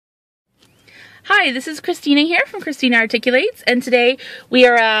Hi, this is Christina here from Christina Articulates, and today we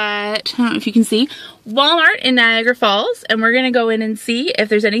are at, I don't know if you can see, Walmart in Niagara Falls, and we're going to go in and see if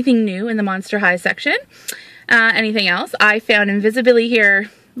there's anything new in the Monster High section. Anything else. I found Invisibility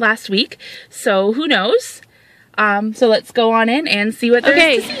here last week, so who knows? So let's go on in and see what there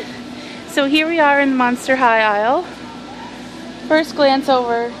is to see. So here we are in the Monster High aisle. First glance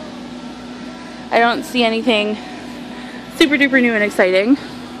over, I don't see anything super duper new and exciting.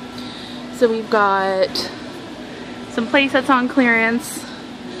 So we've got some playsets on clearance,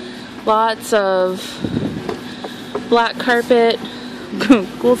 lots of black carpet,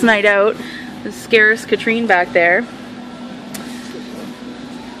 Ghouls Night Out, the Scarce Katrine back there.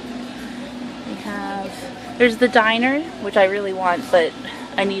 We have, there's the diner, which I really want, but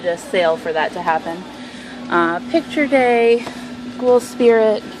I need a sale for that to happen. Picture Day, Ghoul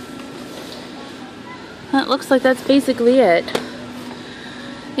Spirit. That looks like that's basically it.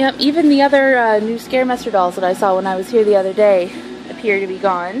 Yep, even the other new Scaremaster dolls that I saw when I was here the other day appear to be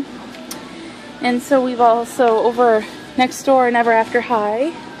gone. And so we've also, over next door in Ever After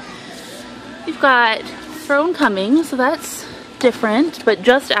High, we've got Throne coming, so that's different, but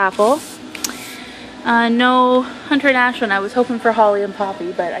just Apple. No Hunter and Ashwin. I was hoping for Holly and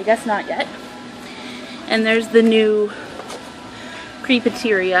Poppy, but I guess not yet. And there's the new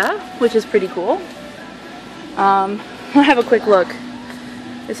Creepateria, which is pretty cool. I'll have a quick look.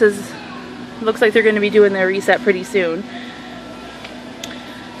 This is, looks like they're going to be doing their reset pretty soon.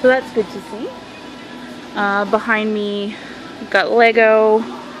 So that's good to see. Behind me, we've got Lego.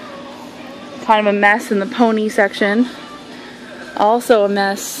 Kind of a mess in the pony section. Also a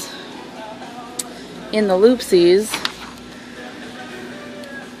mess in the Loopsies.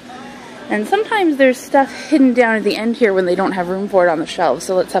 And sometimes there's stuff hidden down at the end here when they don't have room for it on the shelves.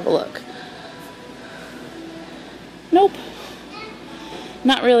 So let's have a look. Nope.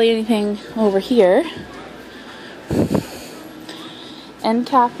 Not really anything over here. End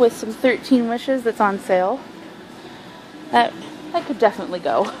cap with some 13 Wishes that's on sale. That could definitely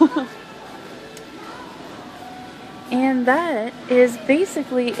go. And that is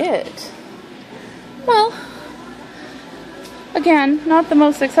basically it. Well, again, not the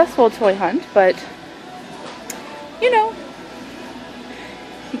most successful toy hunt, but you know,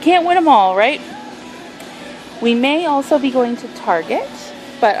 you can't win them all, right? We may also be going to Target,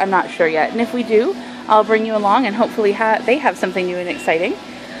 but I'm not sure yet. And if we do, I'll bring you along and hopefully they have something new and exciting.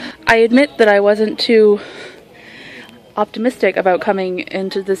 I admit that I wasn't too optimistic about coming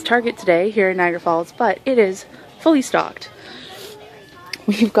into this Target today here in Niagara Falls, but it is fully stocked.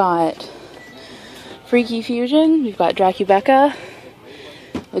 We've got Freaky Fusion, we've got Dracubecca,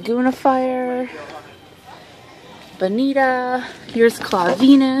 Laguna Fire, Bonita, here's Claw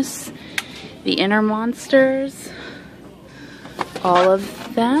Venus, the Inner Monsters, all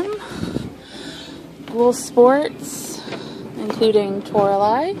of them, Ghoul Sports, including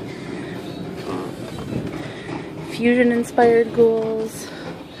Toralei, Fusion-inspired ghouls,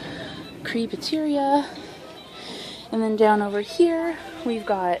 Creepateria, and then down over here, we've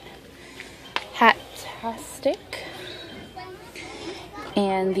got Hat-tastic,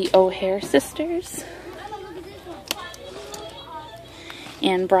 and the O'Hare Sisters,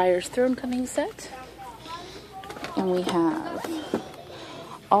 and Briar's Throne Coming set. And we have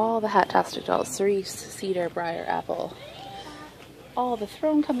all the Hat-tastic dolls, Cerise, Cedar, Briar, Apple. All the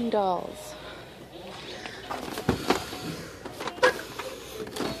Throne Coming dolls.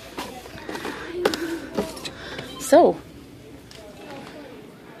 So,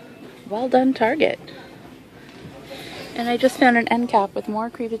 well done, Target. And I just found an end cap with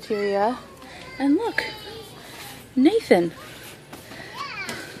more Creepateria. And look, Nathan.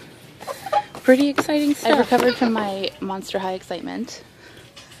 Pretty exciting stuff. I've recovered from my Monster High excitement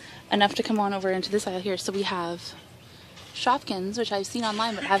enough to come on over into this aisle here. So we have Shopkins, which I've seen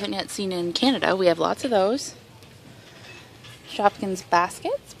online but haven't yet seen in Canada. We have lots of those. Shopkins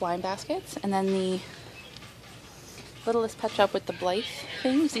baskets, blind baskets, and then the Littlest Pet Shop with the Blythe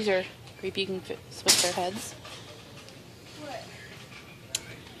things. These are creepy, you can switch their heads.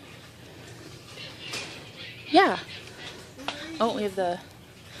 Yeah. Oh, we have the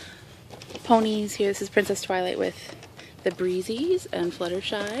ponies here. This is Princess Twilight with the Breezies and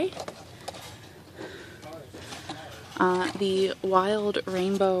Fluttershy. The Wild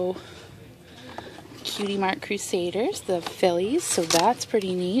Rainbow Cutie Mark Crusaders, the fillies, so that's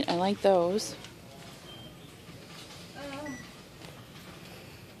pretty neat. I like those.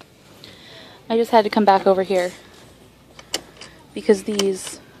 I just had to come back over here because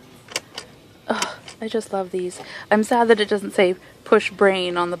these, oh, I just love these. I'm sad that it doesn't say push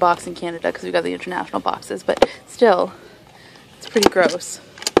brain on the box in Canada because we've got the international boxes, but still, it's pretty gross.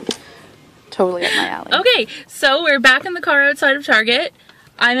 totally up my alley. Okay, so we're back in the car outside of Target.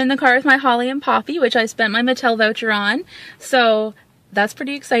 I'm in the car with my Holly and Poppy, which I spent my Mattel voucher on. So that's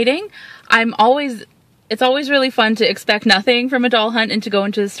pretty exciting. It's always really fun to expect nothing from a doll hunt and to go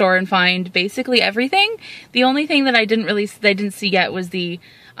into the store and find basically everything. The only thing that I didn't see yet was the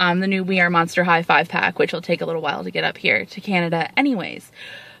new We Are Monster High 5-pack, which will take a little while to get up here to Canada anyways.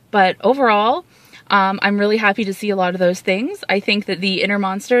 But overall, I'm really happy to see a lot of those things. I think that the inner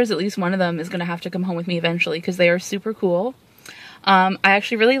monsters, at least one of them, is going to have to come home with me eventually because they are super cool. I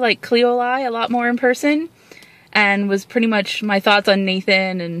actually really like Cleoli a lot more in person, and was pretty much my thoughts on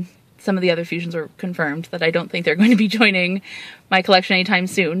Nathan, and some of the other fusions were confirmed that I don't think they're going to be joining my collection anytime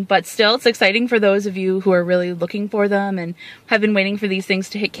soon. But still, it's exciting for those of you who are really looking for them and have been waiting for these things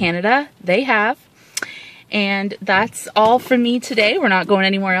to hit Canada. They have. And that's all from me today. We're not going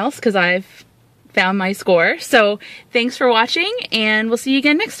anywhere else because I've found my score. So thanks for watching, and we'll see you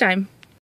again next time.